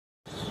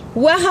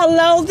Well,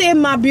 hello there,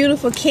 my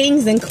beautiful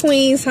kings and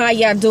queens. How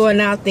y'all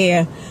doing out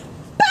there?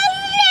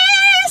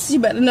 Bless! You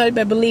better know, you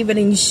better believe it,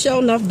 and you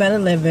sure enough better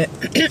live it.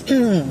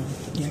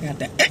 Yeah, I got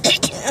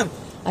that.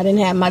 I didn't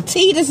have my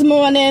tea this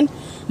morning.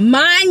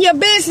 Mind your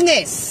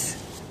business.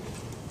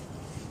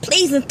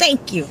 Please and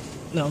thank you.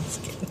 No, I'm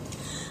just kidding.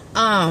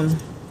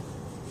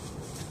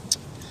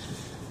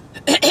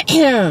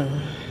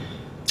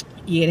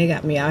 Yeah, they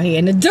got me out here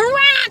in the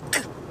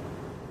dark.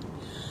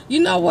 You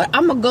know what?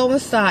 I'm going to go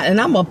inside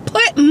and I'm going to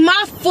put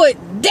my foot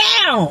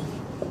down.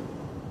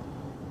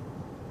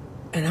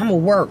 And I'm going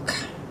to work.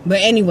 But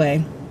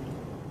anyway,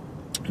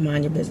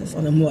 mind your business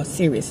on a more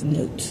serious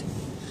note.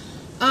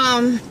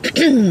 On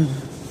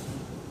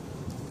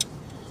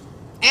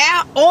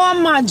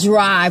my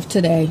drive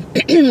today,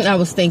 I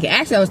was thinking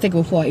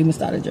before I even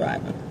started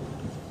driving,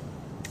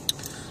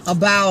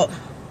 about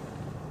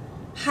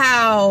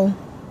how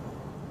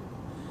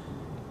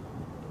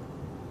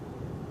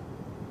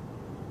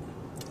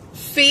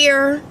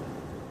fear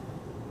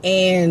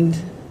and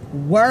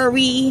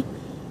worry,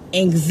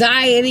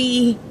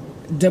 anxiety,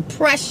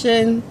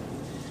 depression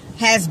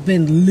has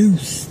been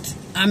loosed.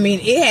 I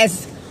mean, it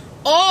has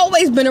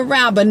always been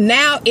around, but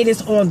now it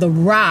is on the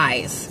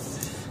rise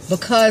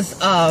because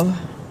of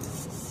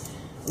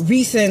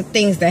recent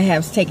things that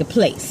have taken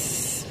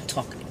place. I'm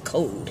talking in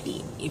code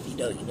here. If you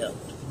know, you know.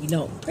 If you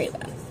don't, pray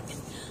about it.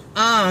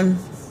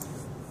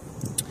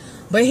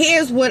 But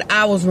here's what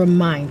I was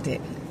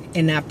reminded,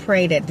 and I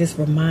pray that this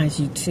reminds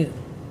you too.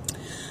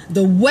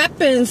 The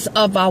weapons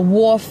of our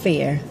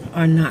warfare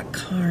are not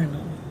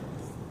carnal.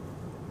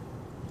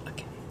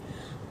 Okay.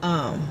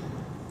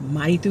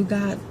 Mighty through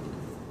God,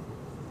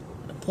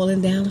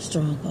 pulling down the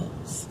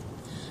strongholds.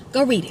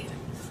 Go read it.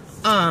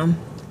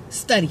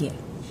 Study it.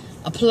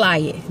 Apply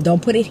it.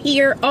 Don't put it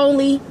here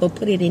only, but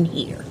put it in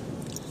here.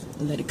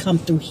 And let it come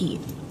through here.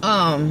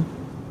 And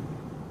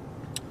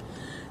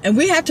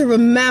we have to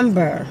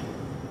remember,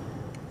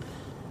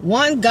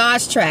 one,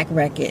 God's track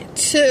record.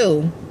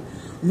 Two,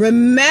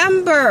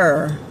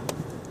 remember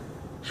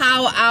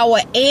how our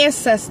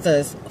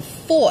ancestors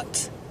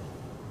fought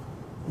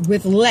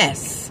with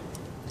less.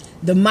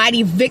 The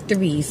mighty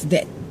victories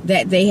that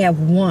they have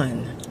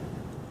won.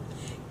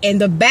 And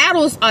the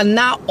battles are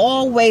not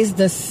always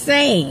the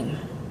same.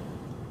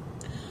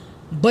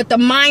 But the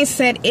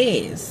mindset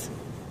is.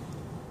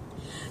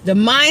 The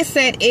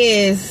mindset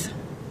is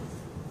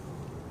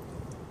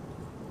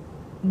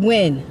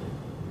win.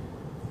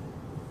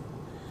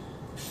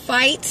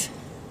 Fight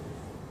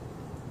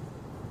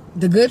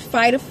the good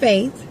fight of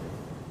faith.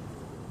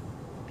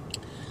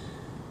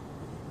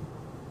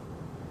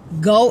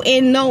 Go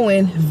in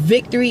knowing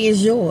victory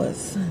is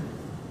yours.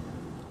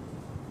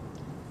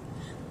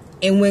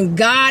 And when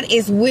God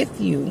is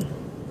with you,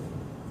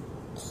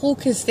 who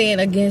can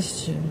stand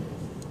against you?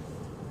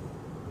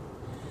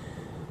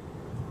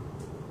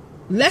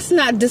 Let's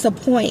not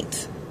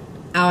disappoint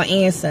our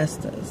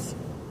ancestors.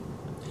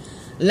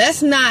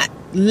 Let's not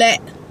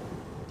let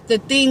the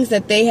things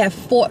that they have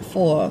fought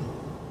for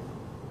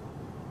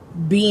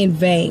be in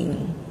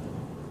vain.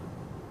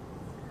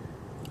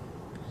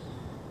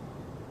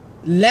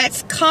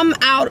 Let's come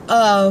out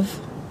of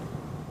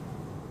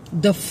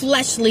the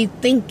fleshly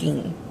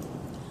thinking.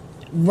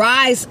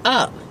 Rise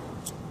up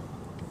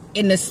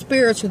in the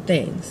spiritual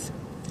things.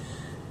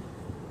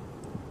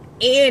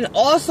 And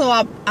also,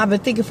 I've been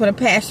thinking for the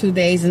past few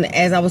days, and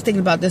as I was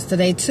thinking about this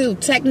today too,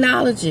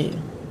 technology.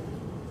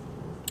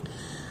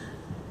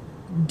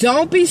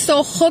 Don't be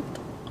so hooked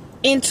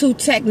into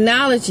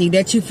technology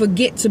that you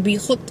forget to be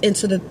hooked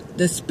into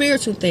the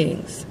spiritual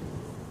things.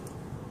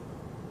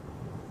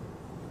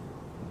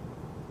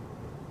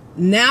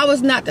 Now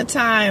is not the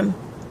time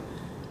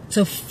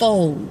to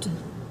fold,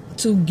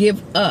 to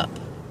give up,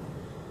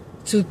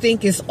 to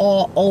think it's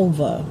all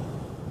over.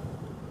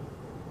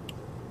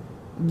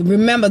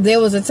 Remember, there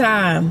was a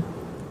time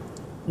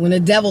when the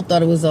devil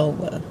thought it was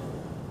over.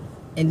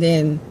 And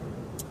then,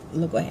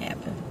 look what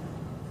happened.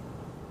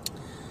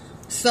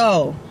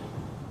 So,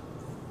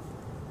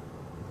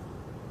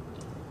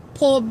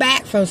 pull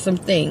back from some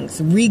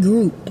things.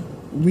 Regroup.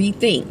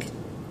 Rethink.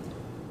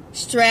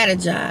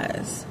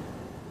 Strategize.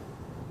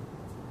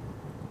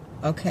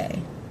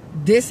 Okay.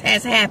 This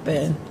has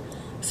happened.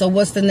 So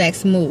what's the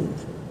next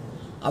move?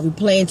 Are we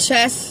playing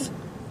chess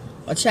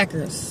or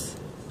checkers?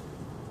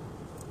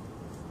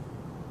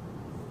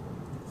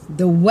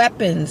 The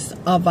weapons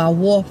of our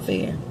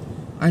warfare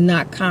are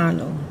not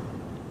carnal.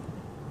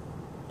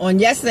 On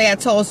yesterday, I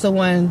told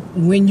someone,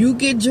 when you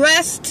get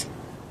dressed,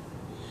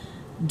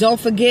 don't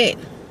forget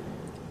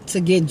to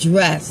get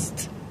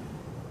dressed.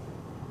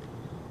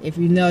 If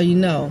you know, you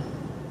know.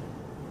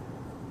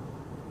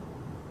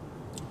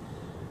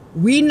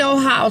 We know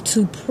how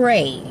to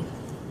pray.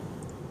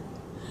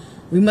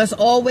 We must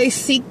always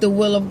seek the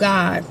will of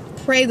God.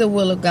 Pray the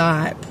will of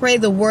God. Pray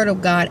the word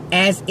of God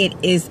as it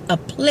is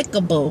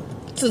applicable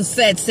to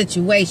said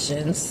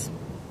situations.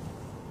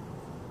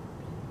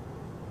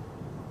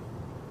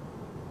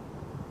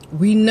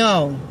 We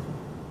know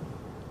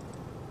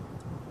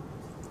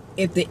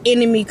if the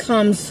enemy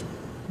comes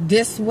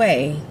this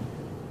way,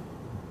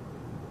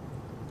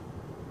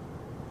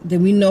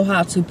 then we know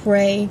how to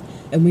pray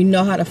and we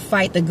know how to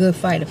fight the good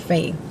fight of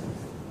faith.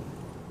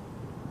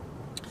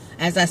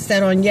 As I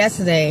said on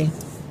yesterday,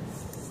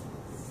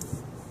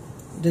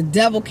 the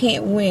devil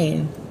can't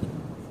win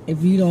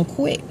if you don't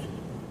quit.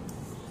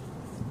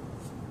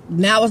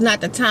 Now is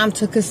not the time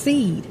to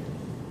concede.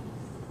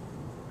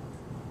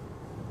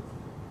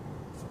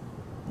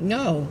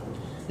 No.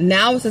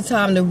 Now is the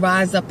time to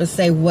rise up and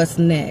say, what's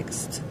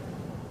next?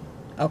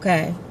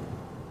 Okay?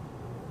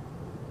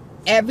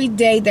 Every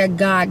day that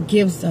God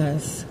gives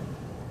us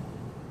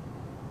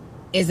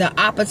is an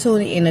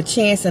opportunity and a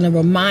chance and a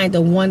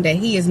reminder, one, that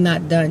he is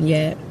not done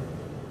yet.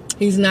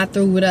 He's not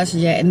through with us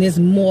yet, and there's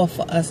more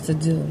for us to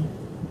do.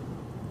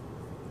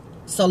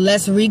 So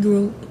let's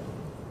regroup.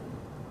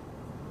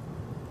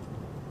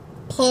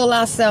 Pull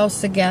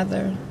ourselves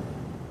together.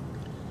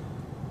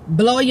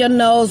 Blow your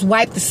nose,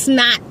 wipe the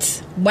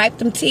snot, wipe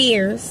them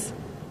tears.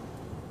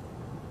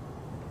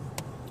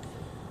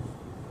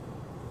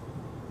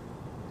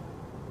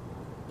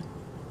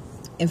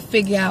 And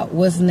figure out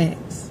what's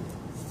next.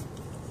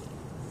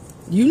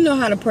 You know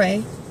how to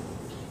pray.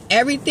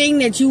 Everything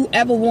that you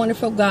ever wanted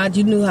from God,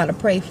 you knew how to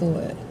pray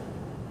for it.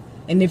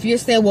 And if you're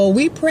saying, well,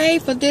 we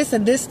prayed for this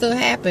and this still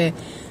happened,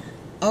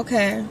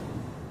 okay,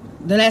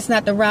 then that's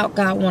not the route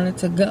God wanted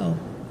to go.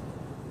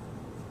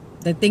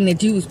 The thing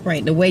that you was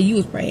praying, the way you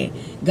was praying,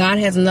 God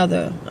has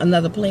another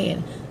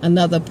plan,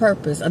 another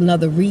purpose,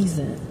 another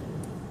reason.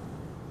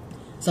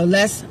 So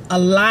let's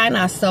align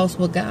ourselves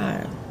with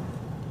God.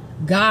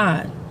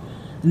 God,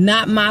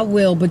 not my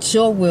will, but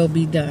your will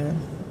be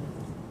done.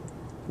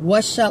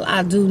 What shall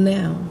I do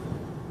now?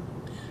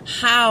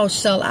 How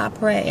shall I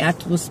pray? I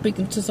was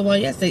speaking to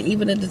someone yesterday.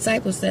 Even the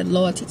disciples said,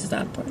 Lord, teach us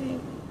how to pray.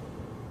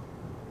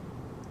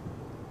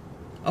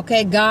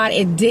 Okay, God,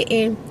 it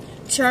didn't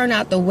turn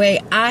out the way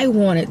I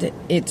wanted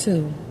it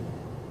to.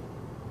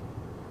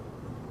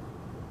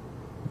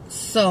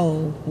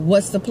 So,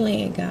 what's the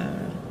plan,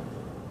 God?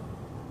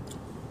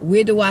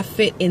 Where do I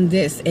fit in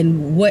this?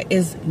 And what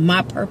is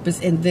my purpose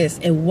in this?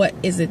 And what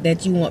is it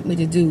that you want me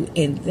to do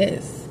in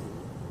this?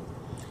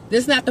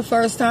 This is not the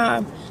first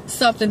time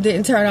something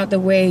didn't turn out the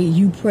way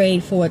you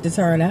prayed for it to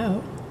turn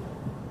out.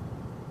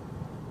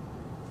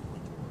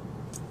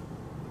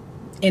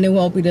 And it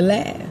won't be the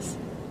last.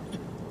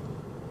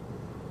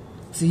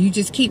 So you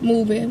just keep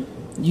moving.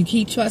 You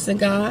keep trusting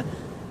God.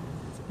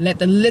 Let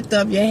the lift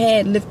of your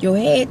head lift your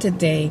head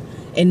today.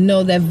 And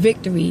know that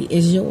victory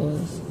is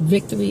yours.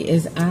 Victory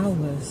is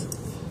ours.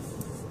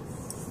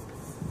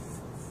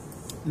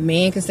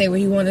 Man can say what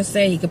he want to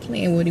say. He can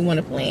plan what he want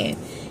to plan.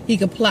 He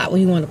can plot what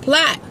he want to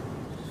plot.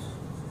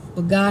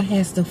 But God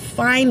has the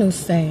final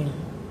say.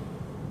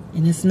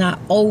 And it's not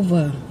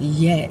over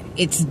yet.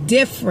 It's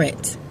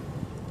different.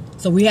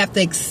 So we have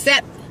to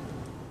accept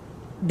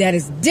that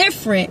it's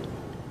different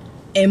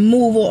and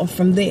move on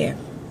from there.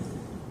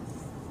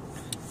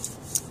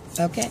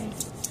 Okay?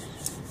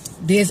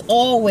 There's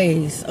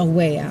always a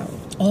way out.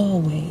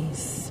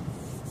 Always.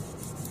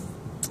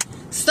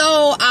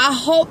 So I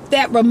hope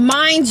that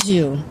reminds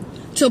you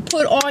to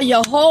put on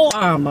your whole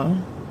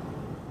armor.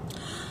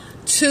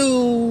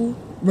 To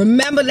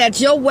remember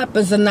that your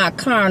weapons are not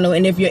carnal.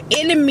 And if your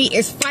enemy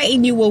is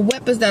fighting you with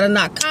weapons that are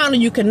not carnal,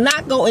 you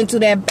cannot go into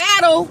that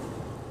battle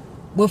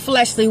with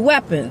fleshly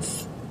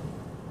weapons.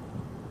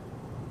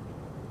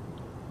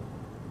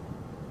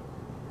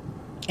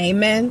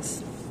 Amen.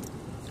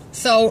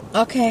 So,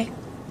 okay.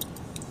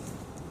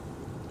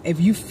 If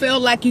you feel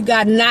like you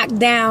got knocked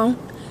down,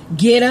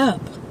 get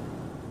up.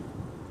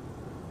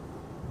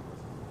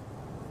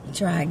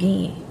 Try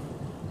again.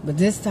 But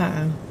this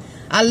time,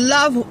 I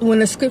love when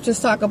the scriptures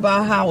talk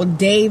about how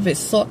David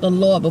sought the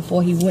Lord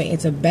before he went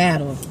into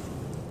battle.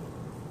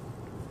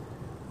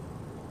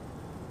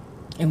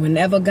 And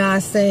whenever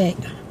God said,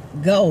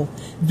 go,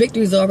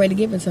 victory is already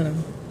given to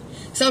them.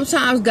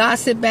 Sometimes God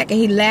sit back and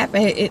he laugh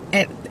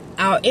at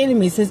our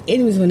enemies, his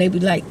enemies, when they be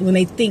like, when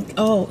they think,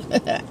 oh,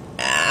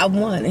 I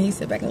won. And he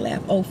sit back and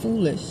laugh, oh,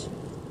 foolish.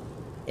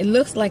 It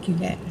looks like you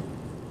have.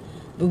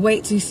 But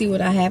wait till you see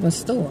what I have in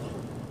store.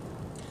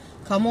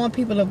 Come on,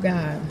 people of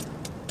God.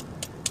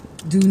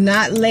 Do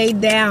not lay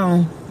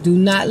down. Do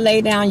not lay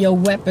down your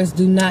weapons.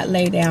 Do not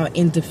lay down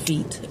in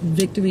defeat.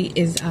 Victory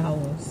is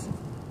ours.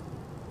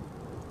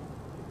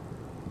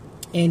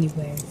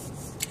 Anyway.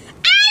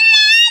 I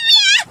love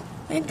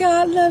you! And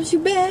God loves you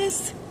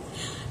best.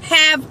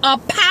 Have a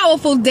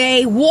powerful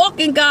day. Walk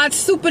in God's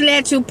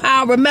supernatural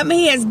power. Remember,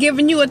 he has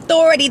given you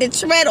authority to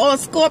tread on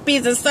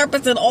scorpions and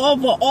serpents and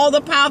over all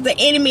the power of the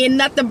enemy, and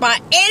nothing by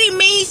any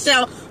means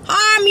shall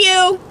harm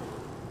you.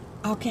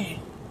 Okay.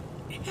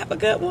 Have a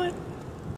good one.